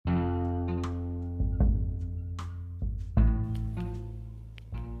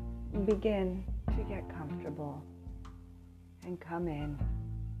begin to get comfortable and come in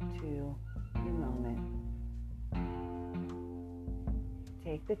to your moment.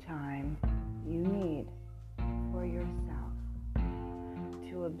 Take the time you need for yourself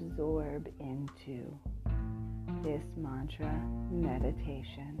to absorb into this mantra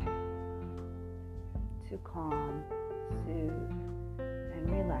meditation, to calm, soothe,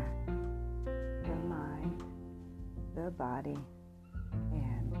 and relax the mind, the body,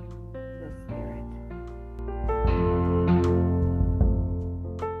 and the spirit.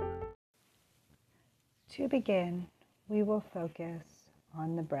 To begin, we will focus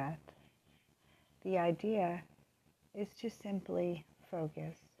on the breath. The idea is to simply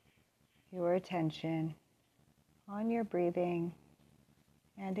focus your attention on your breathing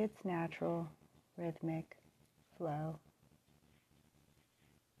and its natural rhythmic flow.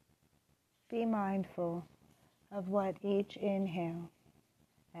 Be mindful of what each inhale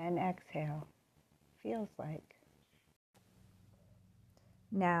and exhale feels like.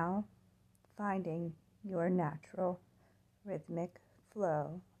 Now, finding your natural rhythmic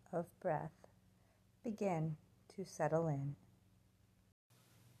flow of breath, begin to settle in.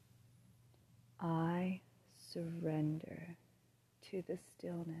 I surrender to the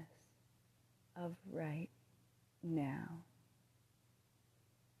stillness of right now.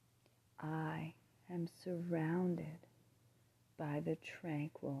 I am surrounded by the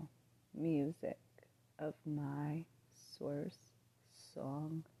tranquil music of my source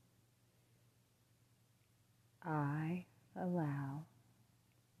song. I allow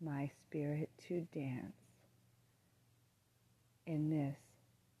my spirit to dance in this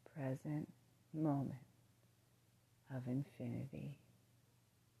present moment of infinity.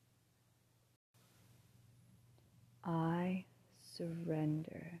 I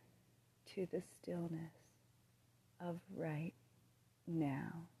surrender to the stillness of right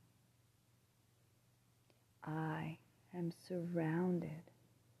now. I am surrounded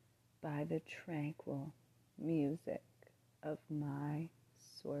by the tranquil music of my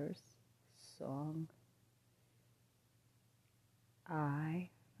source song. I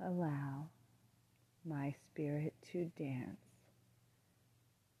allow my spirit to dance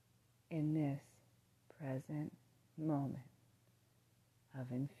in this present moment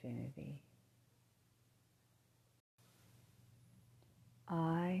of infinity.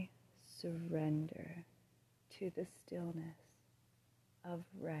 I surrender to the stillness of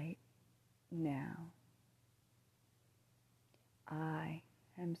right now. I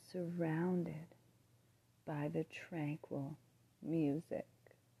am surrounded by the tranquil music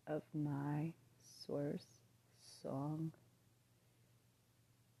of my source song.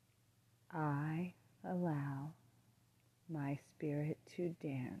 I allow my spirit to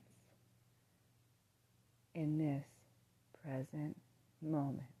dance in this present moment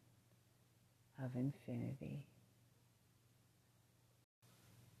of infinity. I surrender to the stillness of right now. I am surrounded by the tranquil music of my source song. I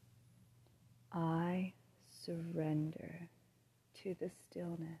allow my spirit to dance in this present moment of infinity. I surrender to the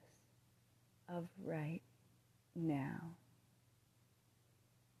stillness of right now.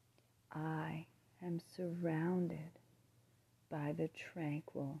 I am surrounded by the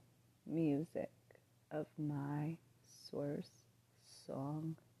tranquil music of my source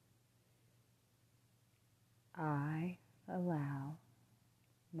song. I allow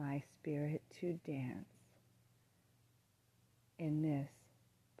my spirit to dance in this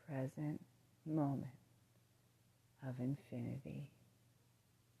present moment of infinity.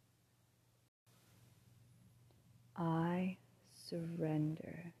 I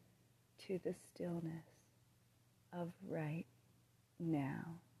surrender to the stillness of right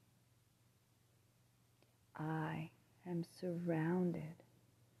now. I am surrounded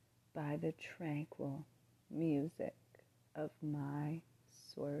by the tranquil music of my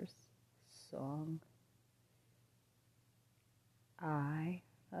source song. I allow my spirit to dance in this present moment of infinity. I surrender to the stillness of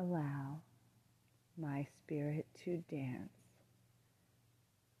right now. I am surrounded by the tranquil music of my source song. I allow my spirit to dance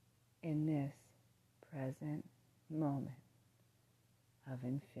in this present moment of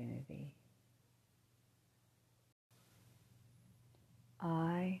infinity.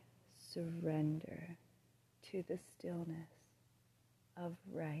 I surrender to the stillness of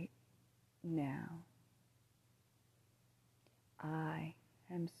right now. I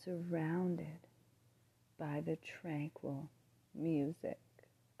am surrounded by the tranquil music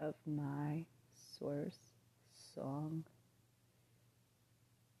of my source song.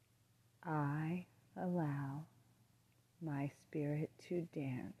 I allow my spirit to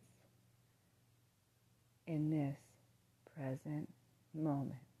dance in this present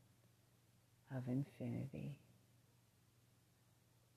moment of infinity.